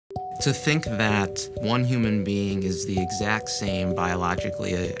To think that one human being is the exact same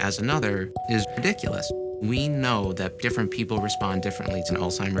biologically as another is ridiculous. We know that different people respond differently to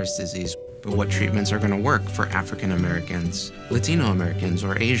Alzheimer's disease, but what treatments are going to work for African Americans, Latino Americans,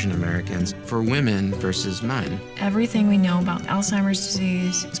 or Asian Americans, for women versus men. Everything we know about Alzheimer's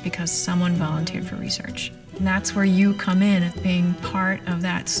disease is because someone volunteered for research. And that's where you come in. Being part of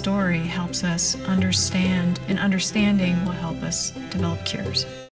that story helps us understand, and understanding will help us develop cures.